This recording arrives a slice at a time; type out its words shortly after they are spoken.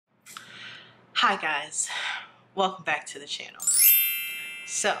Hi guys, welcome back to the channel.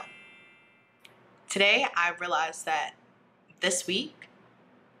 So today I realized that this week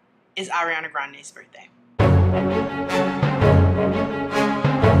is Ariana Grande's birthday.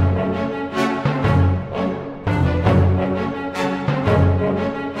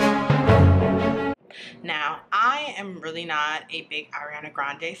 Now, I am really not a big Ariana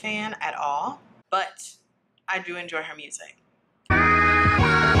Grande fan at all, but I do enjoy her music.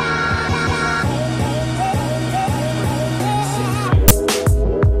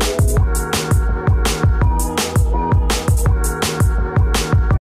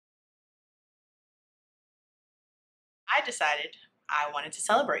 I decided I wanted to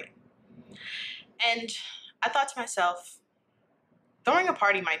celebrate. And I thought to myself, throwing a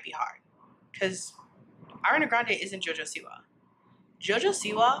party might be hard because Ariana Grande isn't JoJo Siwa. JoJo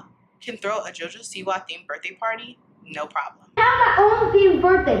Siwa can throw a JoJo Siwa themed birthday party, no problem. I have my own themed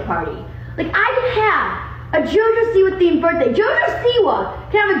birthday party. Like, I can have a JoJo Siwa themed birthday. JoJo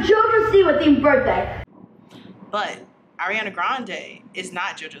Siwa can have a JoJo Siwa themed birthday. But Ariana Grande is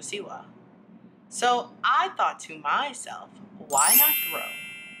not JoJo Siwa. So I thought to myself, why not throw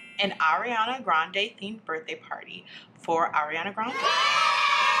an Ariana Grande themed birthday party for Ariana Grande?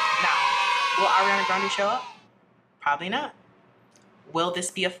 Now, will Ariana Grande show up? Probably not. Will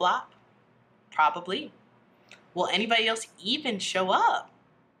this be a flop? Probably. Will anybody else even show up?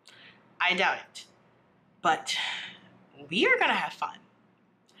 I doubt it. But we are gonna have fun.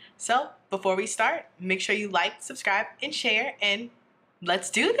 So before we start, make sure you like, subscribe, and share, and let's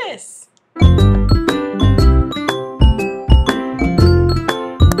do this.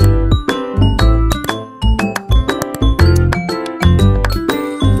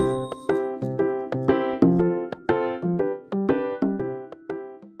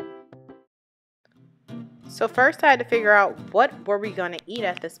 So first I had to figure out what were we going to eat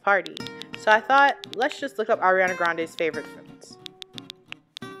at this party. So I thought, let's just look up Ariana Grande's favorite foods.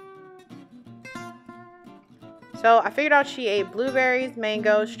 So I figured out she ate blueberries,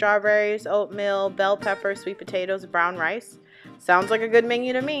 mangoes, strawberries, oatmeal, bell peppers, sweet potatoes, brown rice. Sounds like a good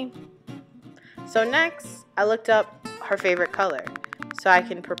menu to me. So next, I looked up her favorite color so I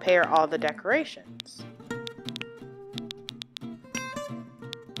can prepare all the decorations.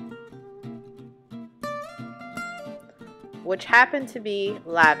 Which happened to be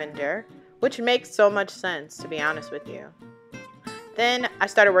lavender, which makes so much sense, to be honest with you. Then I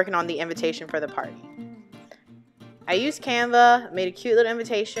started working on the invitation for the party. I used Canva, made a cute little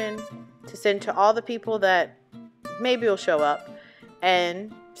invitation to send to all the people that maybe will show up,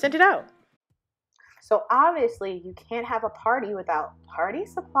 and sent it out. So obviously you can't have a party without party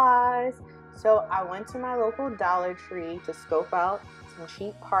supplies. So I went to my local Dollar Tree to scope out some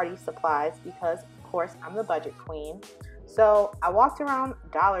cheap party supplies because, of course, I'm the budget queen. So I walked around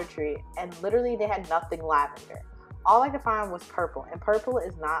Dollar Tree and literally they had nothing lavender. All I could find was purple, and purple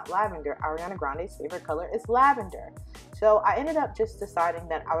is not lavender. Ariana Grande's favorite color is lavender. So I ended up just deciding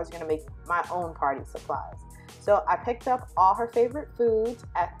that I was going to make my own party supplies. So I picked up all her favorite foods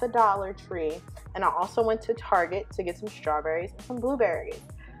at the Dollar Tree, and I also went to Target to get some strawberries and some blueberries.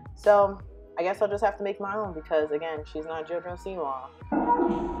 So I guess I'll just have to make my own because, again, she's not JoJo Siwa.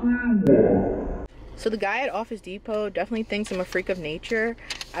 So the guy at Office Depot definitely thinks I'm a freak of nature.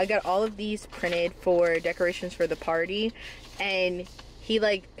 I got all of these printed for decorations for the party, and he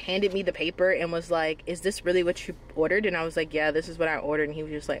like handed me the paper and was like, "Is this really what you ordered?" And I was like, "Yeah, this is what I ordered." And he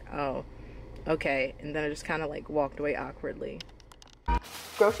was just like, "Oh, okay." And then I just kind of like walked away awkwardly.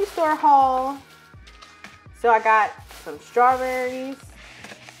 Grocery store haul. So I got some strawberries,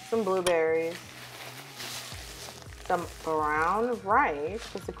 some blueberries, some brown rice,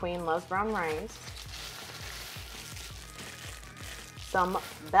 because the queen loves brown rice, some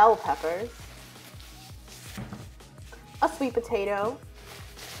bell peppers, a sweet potato,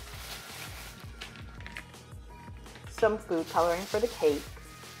 some food coloring for the cake,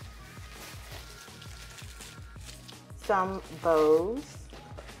 some bows,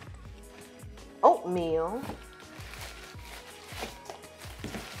 oatmeal,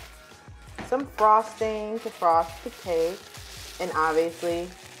 some frosting to frost the cake, and obviously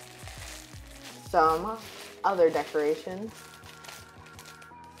some other decorations.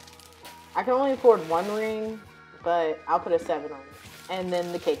 I can only afford one ring, but I'll put a 7 on it. And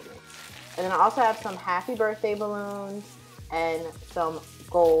then the cake mix. And then I also have some happy birthday balloons and some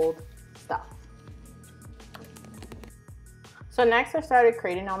gold stuff. So next I started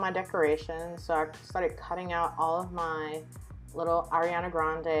creating all my decorations. So I started cutting out all of my little Ariana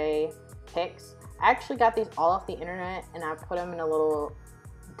Grande pics. I actually got these all off the internet and I put them in a little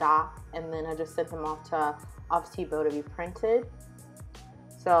doc, and then I just sent them off to Office Depot to be printed.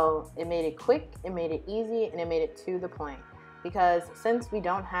 So it made it quick, it made it easy, and it made it to the point. Because since we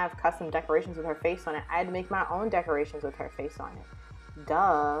don't have custom decorations with her face on it, I had to make my own decorations with her face on it.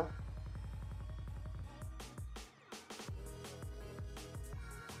 Duh.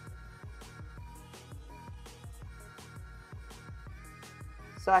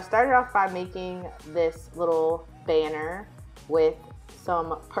 So I started off by making this little banner with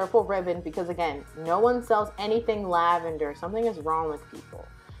some purple ribbon because, again, no one sells anything lavender. Something is wrong with people.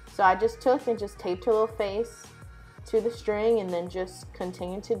 So I just took and just taped her little face to the string and then just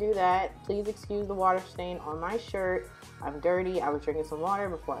continued to do that. Please excuse the water stain on my shirt. I'm dirty. I was drinking some water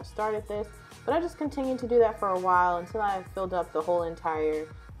before I started this. But I just continued to do that for a while until I filled up the whole entire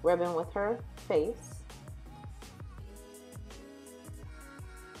ribbon with her face.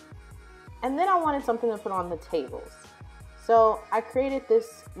 And then I wanted something to put on the tables. So I created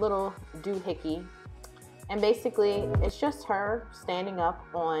this little doohickey. And basically, it's just her standing up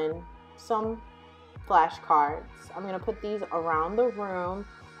on some flashcards. I'm going to put these around the room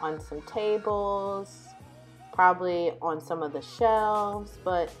on some tables, probably on some of the shelves,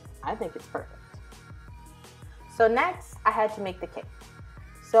 but I think it's perfect. So next, I had to make the cake.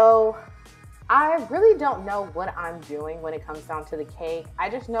 So I really don't know what I'm doing when it comes down to the cake. I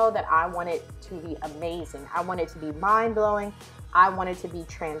just know that I want it to be amazing. I want it to be mind-blowing. I want it to be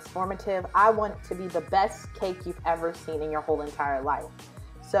transformative. I want it to be the best cake you've ever seen in your whole entire life.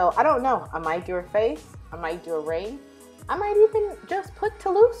 So I don't know. I might do her face. I might do a ring. I might even just put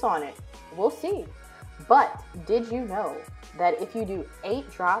Toulouse on it. We'll see. But did you know that if you do 8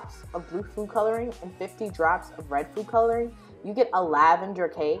 drops of blue food coloring and 50 drops of red food coloring, you get a lavender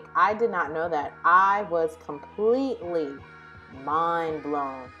cake? I did not know that. I was completely mind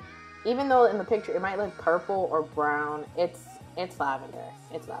blown. Even though in the picture it might look purple or brown, it's lavender.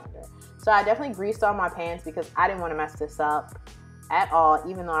 It's lavender. So I definitely greased all my pans because I didn't want to mess this up at all,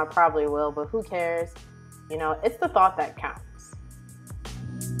 even though I probably will, but who cares? You know, it's the thought that counts.